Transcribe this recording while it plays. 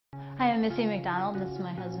Hi, I'm Missy McDonald. This is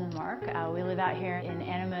my husband, Mark. We live out here in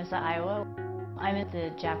Anamosa, Iowa. I'm at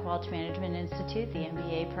the Jack Welch Management Institute, the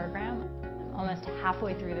MBA program. Almost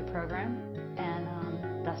halfway through the program,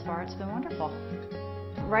 and thus far it's been wonderful.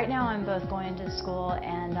 Right now I'm both going to school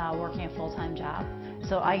and working a full-time job.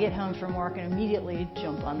 So I get home from work and immediately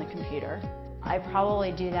jump on the computer. I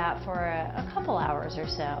probably do that for a couple hours or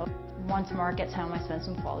so. Once Mark gets home, I spend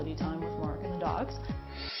some quality time with Mark and the dogs.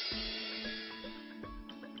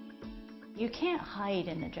 You can't hide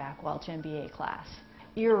in the Jack Welch MBA class.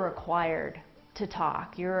 You're required to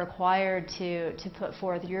talk. You're required to put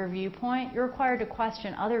forth your viewpoint. You're required to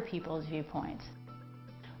question other people's viewpoints.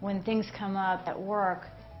 When things come up at work,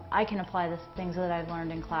 I can apply the things that I've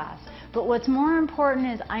learned in class. But what's more important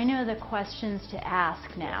is I know the questions to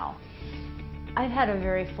ask now. I've had a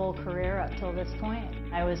very full career up till this point.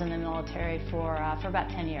 I was in the military for about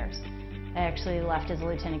 10 years. I actually left as a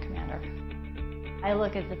lieutenant commander. I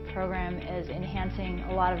look at the program as enhancing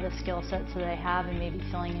a lot of the skill sets that I have and maybe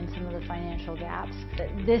filling in some of the financial gaps. But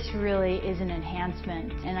this really is an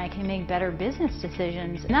enhancement, and I can make better business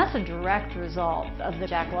decisions. And that's a direct result of the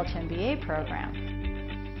Jack Welch MBA program.